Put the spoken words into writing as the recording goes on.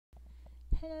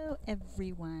Hello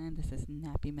everyone, this is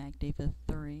Nappy Mac Diva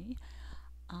 3.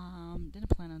 Didn't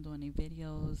plan on doing any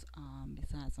videos,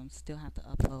 besides I still have to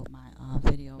upload my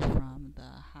video from the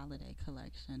holiday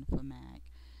collection for Mac,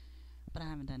 but I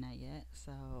haven't done that yet,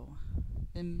 so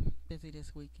been busy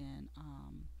this weekend,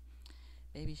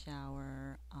 baby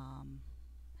shower,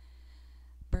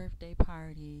 birthday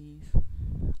parties,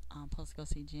 supposed to go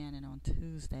see Janet on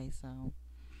Tuesday, so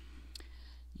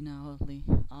hopefully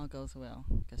all goes well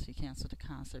because she canceled the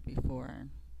concert before and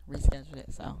rescheduled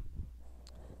it. So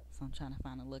I'm trying to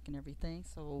find a look and everything.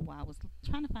 So while I was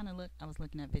trying to find a look, I was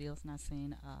looking at videos and I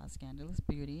seen Scandalous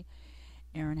Beauty.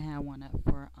 Erin had one up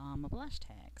for a blush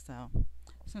tag. So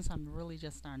since I'm really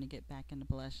just starting to get back into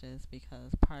blushes,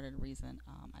 because part of the reason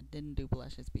I didn't do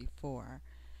blushes before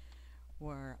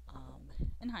were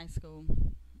in high school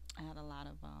I had a lot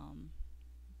of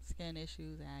skin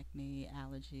issues, acne,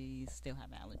 allergies, still have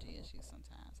allergy issues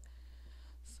sometimes.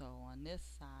 So on this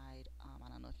side, I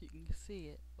don't know if you can see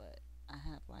it, but I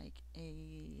have like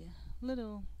a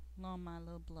little, along my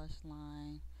little blush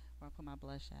line where I put my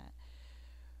blush at,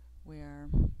 where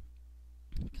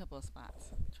a couple of spots,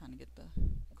 trying to get the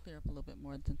clear up a little bit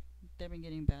more. They've been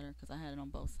getting better because I had it on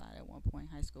both sides at one point.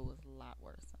 High school was a lot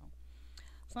worse.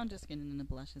 So I'm just getting into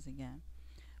blushes again.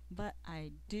 But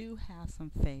I do have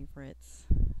some favorites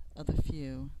of the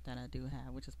few that I do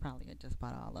have, which is probably just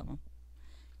about all of them,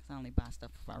 because I only buy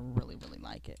stuff if I really, really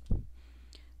like it.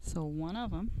 So one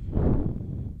of them,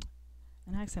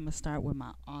 and actually I'm going to start with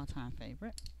my all-time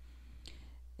favorite,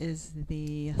 is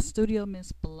the Studio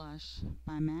Mist Blush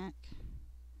by MAC.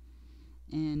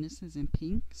 And this is in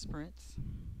Pink Spritz.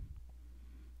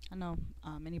 I know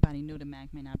anybody new to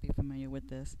MAC may not be familiar with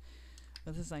this,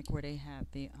 but this is like where they have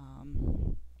the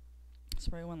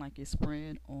spray one, like you spray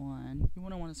it on, you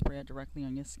wouldn't want to spray it directly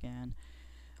on your skin.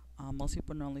 Most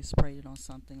people normally spray it on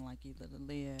something like either the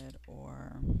lid,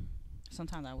 or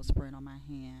sometimes I would spray it on my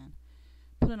hand,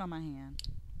 put it on my hand,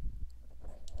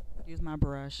 use my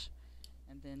brush,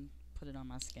 and then put it on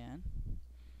my skin.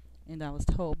 And I was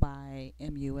told by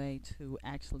MUA to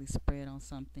actually spray it on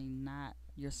something, not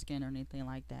your skin or anything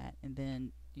like that, and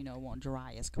then it won't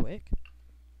dry as quick.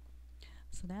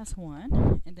 So that's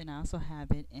one. And then I also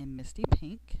have it in Misty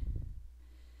Pink.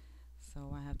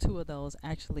 So I have two of those,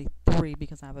 actually three,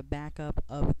 because I have a backup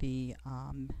of the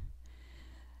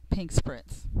Pink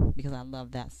Spritz, because I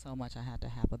love that so much. I had to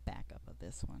have a backup of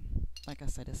this one. Like I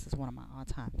said, this is one of my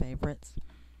all-time favorites.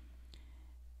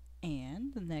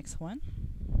 And the next one,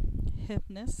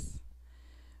 Hypnus,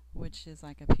 which is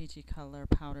like a peachy color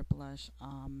powder blush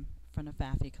from the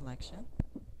Faffy collection,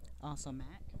 also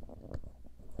MAC.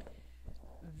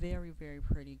 Very, very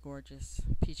pretty, gorgeous,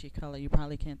 peachy color. You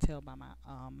probably can't tell by my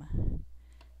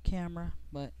camera,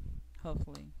 but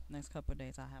hopefully next couple of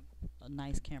days I'll have a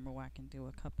nice camera where I can do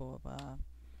a couple of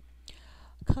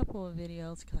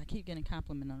videos, because I keep getting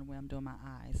complimented on the way I'm doing my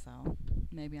eyes, so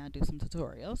maybe I'll do some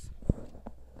tutorials.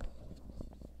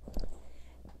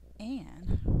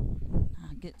 And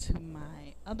I'll get to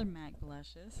my other MAC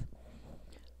blushes.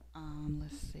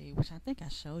 Let's see, which I think I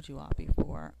showed you all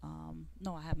before.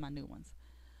 No, I have my new ones,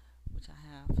 which I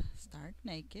have Stark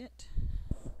Naked,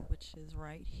 which is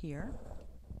right here.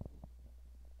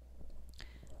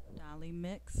 Dolly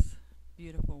Mix,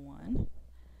 beautiful one.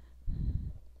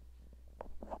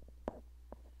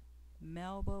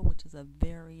 Melba, which is a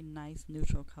very nice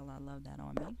neutral color. I love that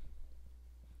on me.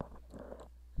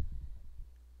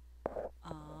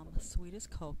 Sweet as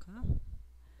Coca,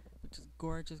 which is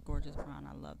gorgeous, gorgeous brown.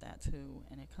 I love that too.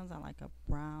 And it comes out like a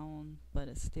brown, but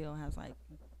it still has like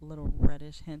little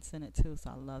reddish hints in it too,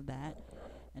 so I love that.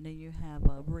 And then you have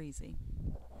Breezy,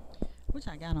 which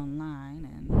I got online,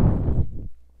 and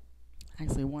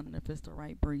actually wondered if it's the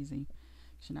right Breezy.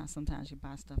 Sometimes you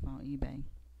buy stuff on eBay.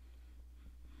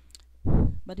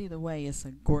 But either way, it's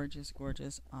a gorgeous,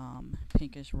 gorgeous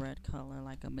pinkish red color,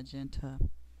 like a magenta.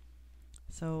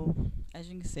 So as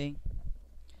you can see,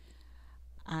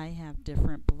 I have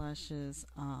different blushes,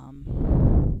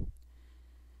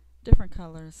 different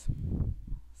colors,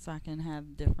 so I can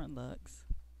have different looks.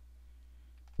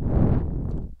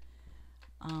 One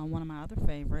of my other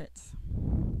favorites,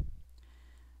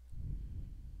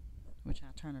 which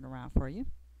I'll turn it around for you,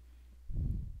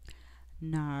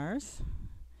 NARS,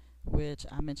 which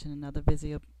I mentioned in another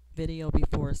video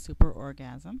before, Super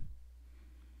Orgasm.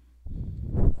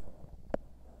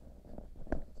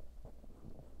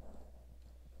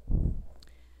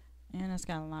 And it's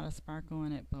got a lot of sparkle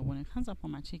in it, but when it comes up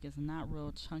on my cheek, it's not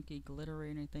real chunky, glittery,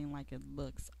 or anything like it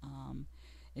looks.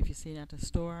 If you see it at the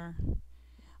store,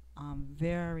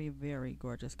 very, very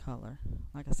gorgeous color.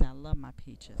 Like I said, I love my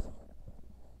peaches.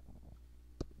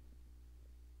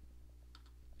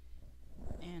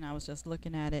 I was just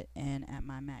looking at it and at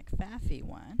my MAC Faffy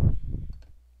one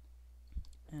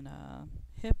and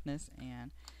Hypnus,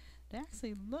 and they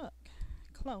actually look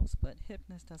close, but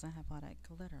Hypnus doesn't have all that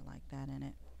glitter like that in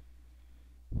it.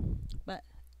 But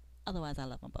otherwise, I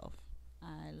love them both.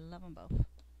 I love them both.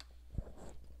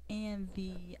 And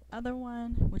the other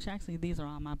one, which actually these are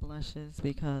all my blushes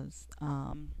because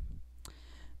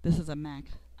this is a MAC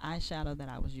eyeshadow that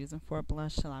I was using for a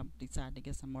blush till I decided to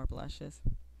get some more blushes.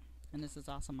 And this is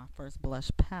also my first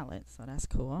blush palette, so that's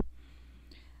cool.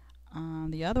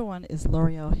 The other one is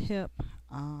L'Oreal Hip,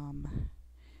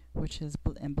 which is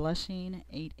in Blushing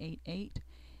 888.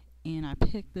 And I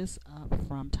picked this up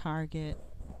from Target.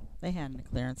 They had it in the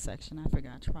clearance section. I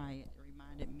figured I'd try it. It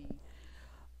reminded me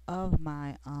of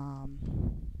my,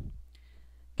 kind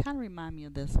of remind me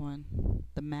of this one,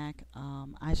 the MAC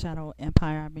eyeshadow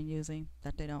Empire I've been using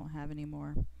that they don't have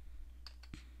anymore.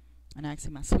 And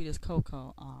actually my Sweetest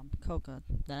Cocoa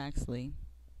that actually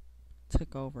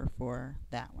took over for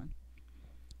that one.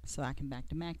 So I can back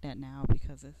to MAC that now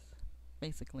because it's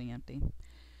basically empty.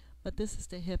 But this is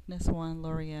the Hypnus one,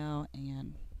 L'Oreal,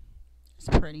 and it's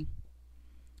pretty.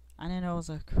 I didn't know it was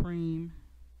a cream,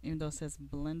 even though it says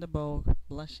blendable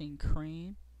blushing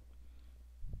cream.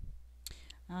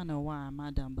 I don't know why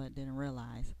my dumb butt didn't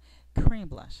realize. Cream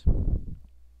blush.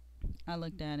 I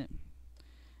looked at it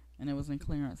and it was in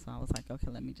clearance, so I was like, okay,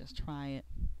 let me just try it.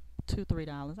 $2,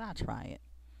 $3, I'll try it.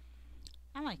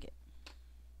 I like it.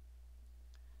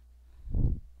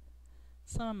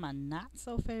 Some of my not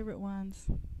so favorite ones,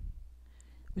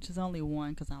 which is only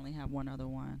one because I only have one other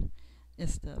one.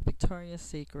 It's the Victoria's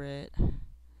Secret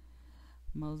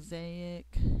Mosaic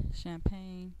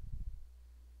Champagne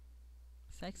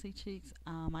Sexy Cheeks.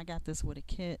 I got this with a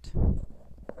kit,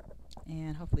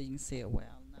 and hopefully you can see it well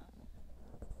enough.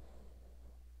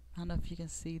 I don't know if you can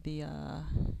see the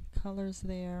colors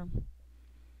there.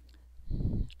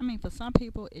 I mean, for some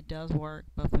people it does work,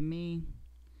 but for me,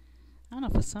 I don't know,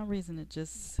 for some reason it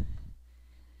just,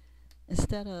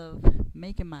 instead of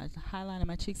highlighting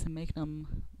my cheeks and making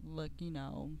them look, you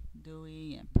know,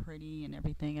 dewy and pretty and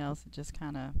everything else, it just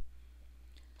kind of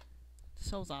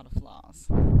shows all the flaws.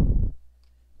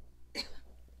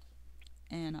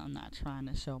 And I'm not trying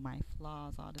to show my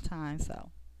flaws all the time,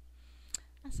 so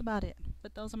that's about it.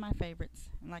 But those are my favorites.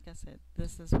 And like I said,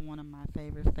 this is one of my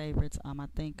favorites. I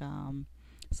think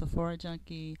Sephora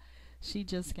Junkie, she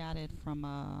just got it from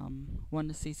one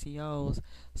of the CCOs,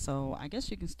 so I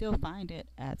guess you can still find it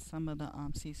at some of the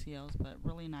CCOs, but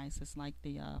really nice. It's like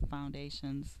the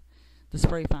foundations, the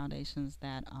spray foundations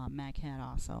that MAC had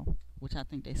also, which I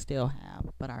think they still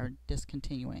have but are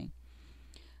discontinuing.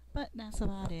 But that's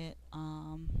about it. So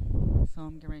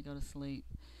I'm getting ready to go to sleep.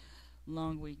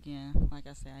 Long weekend. Like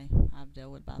I say, I've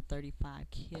dealt with about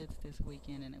 35 kids this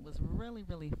weekend, and it was really,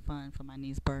 really fun for my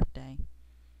niece's birthday.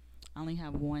 I only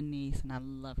have one niece, and I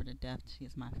love her to death. She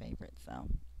is my favorite. So,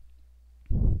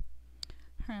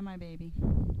 her and my baby,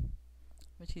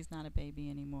 which he's not a baby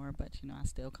anymore, but you know, I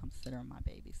still consider him my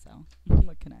baby. So,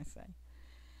 what can I say?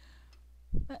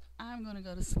 But I'm going to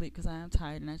go to sleep because I am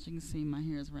tired, and as you can see, my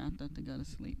hair is wrapped up to go to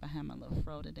sleep. I had my little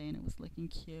fro today, and it was looking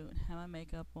cute. Had my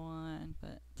makeup on,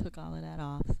 but took all of that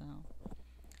off. So,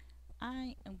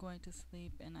 I am going to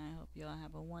sleep, and I hope you all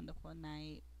have a wonderful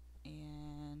night.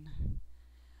 And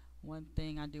one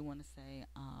thing I do want to say,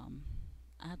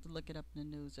 I have to look it up in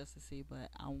the news just to see, but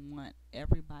I want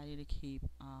everybody to keep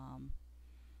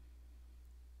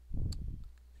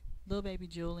little baby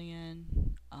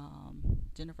Julian,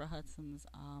 Jennifer Hudson's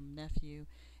nephew,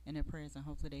 in their prayers, and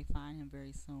hopefully they find him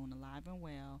very soon, alive and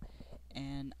well.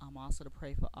 And also to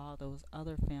pray for all those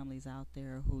other families out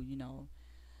there who, you know,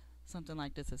 something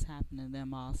like this is happening to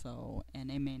them also, and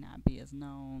they may not be as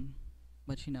known,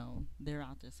 but you know, they're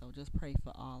out there. So just pray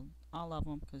for all of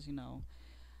them, because you know,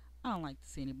 I don't like to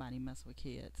see anybody mess with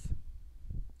kids.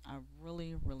 I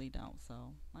really, really don't.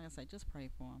 So like I say, just pray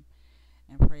for them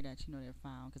and pray that, you know, they're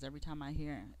found, because every time I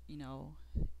hear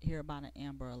about an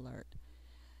Amber Alert,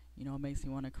 you know, it makes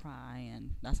me want to cry,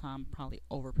 and that's how I'm probably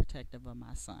overprotective of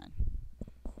my son.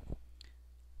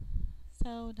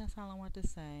 So that's all I want to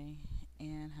say,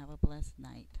 and have a blessed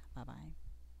night. Bye bye.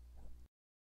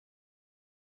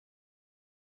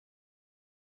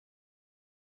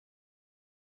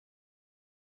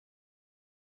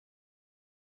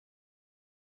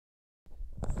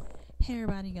 Hey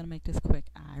everybody, gonna make this quick.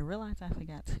 I realized I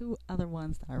forgot two other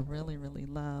ones that I really, really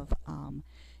love.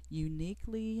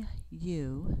 Uniquely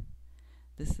You.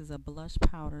 This is a blush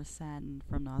powder satin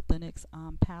from the Authentics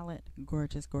palette.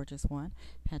 Gorgeous, gorgeous one.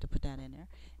 Had to put that in there.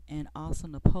 And also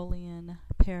Napoleon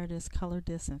Paradise Color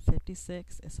Disc in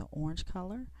 56. It's an orange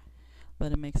color,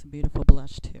 but it makes a beautiful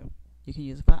blush too. You can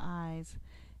use it for eyes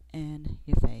and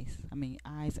your face. I mean,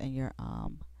 eyes and your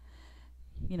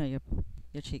you know,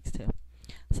 your cheeks too.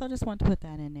 So I just want to put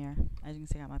that in there. As you can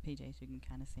see, I got my PJs. You can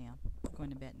kind of see them. I'm going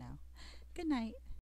to bed now. Good night.